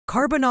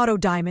Carbonado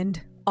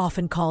diamond,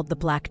 often called the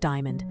Black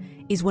Diamond,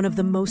 is one of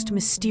the most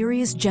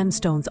mysterious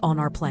gemstones on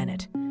our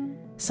planet.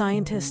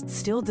 Scientists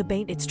still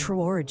debate its true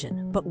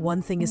origin, but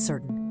one thing is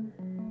certain.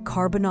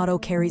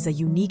 Carbonado carries a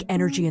unique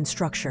energy and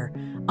structure,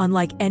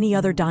 unlike any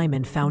other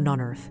diamond found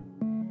on Earth.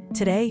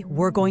 Today,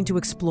 we're going to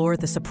explore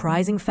the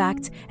surprising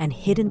facts and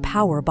hidden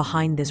power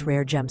behind this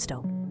rare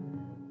gemstone.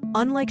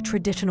 Unlike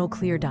traditional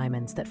clear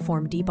diamonds that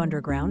form deep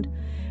underground,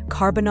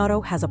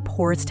 Carbonado has a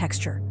porous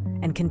texture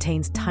and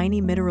contains tiny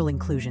mineral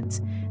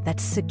inclusions that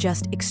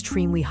suggest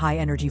extremely high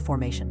energy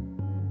formation.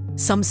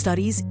 Some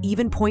studies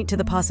even point to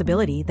the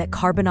possibility that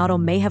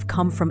Carbonado may have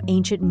come from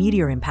ancient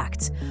meteor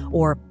impacts,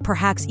 or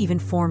perhaps even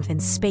formed in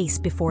space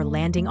before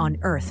landing on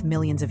Earth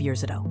millions of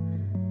years ago.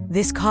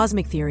 This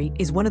cosmic theory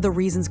is one of the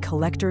reasons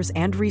collectors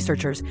and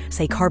researchers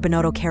say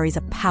Carbonado carries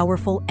a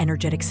powerful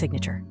energetic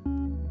signature.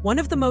 One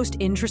of the most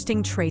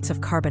interesting traits of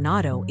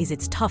Carbonado is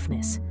its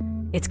toughness.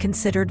 It's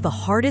considered the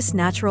hardest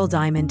natural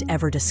diamond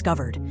ever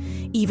discovered,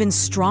 even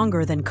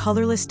stronger than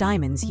colorless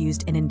diamonds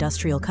used in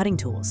industrial cutting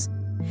tools.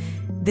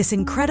 This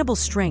incredible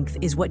strength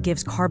is what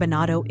gives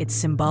Carbonado its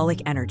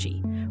symbolic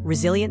energy,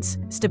 resilience,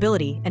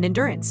 stability, and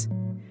endurance.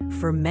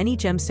 For many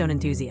gemstone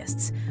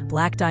enthusiasts,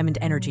 black diamond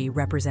energy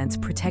represents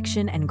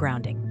protection and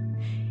grounding.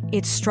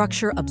 Its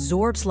structure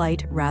absorbs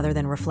light rather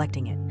than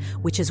reflecting it,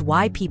 which is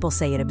why people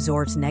say it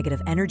absorbs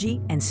negative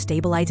energy and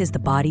stabilizes the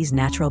body's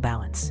natural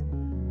balance.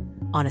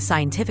 On a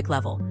scientific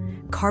level,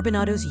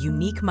 Carbonado's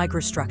unique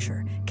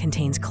microstructure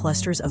contains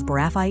clusters of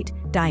graphite,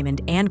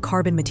 diamond, and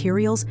carbon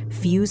materials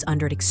fuse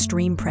under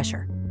extreme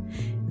pressure.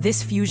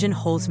 This fusion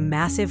holds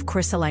massive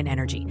crystalline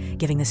energy,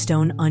 giving the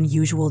stone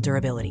unusual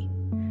durability.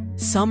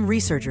 Some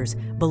researchers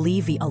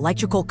believe the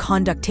electrical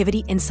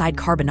conductivity inside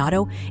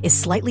Carbonado is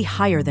slightly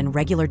higher than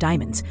regular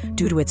diamonds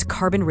due to its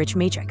carbon-rich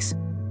matrix,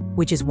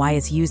 which is why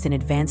it's used in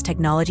advanced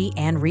technology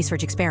and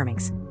research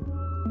experiments.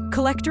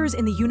 Collectors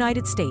in the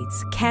United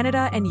States,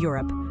 Canada, and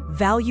Europe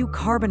value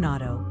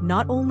Carbonado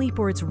not only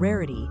for its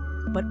rarity,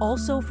 but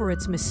also for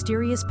its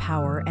mysterious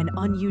power and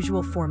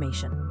unusual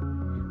formation.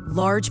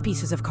 Large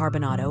pieces of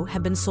Carbonado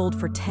have been sold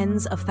for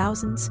tens of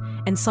thousands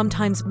and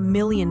sometimes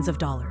millions of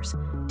dollars,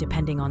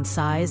 depending on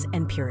size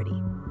and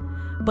purity.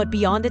 But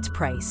beyond its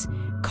price,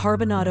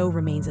 Carbonado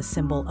remains a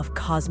symbol of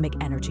cosmic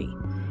energy,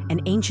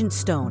 an ancient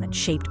stone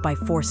shaped by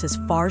forces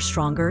far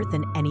stronger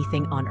than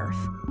anything on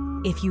Earth.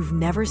 If you've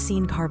never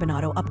seen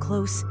Carbonado up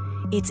close,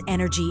 its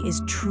energy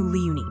is truly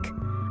unique,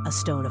 a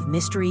stone of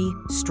mystery,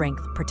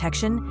 strength,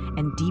 protection,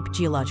 and deep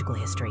geological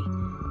history.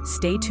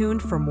 Stay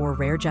tuned for more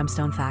rare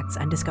gemstone facts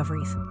and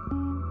discoveries.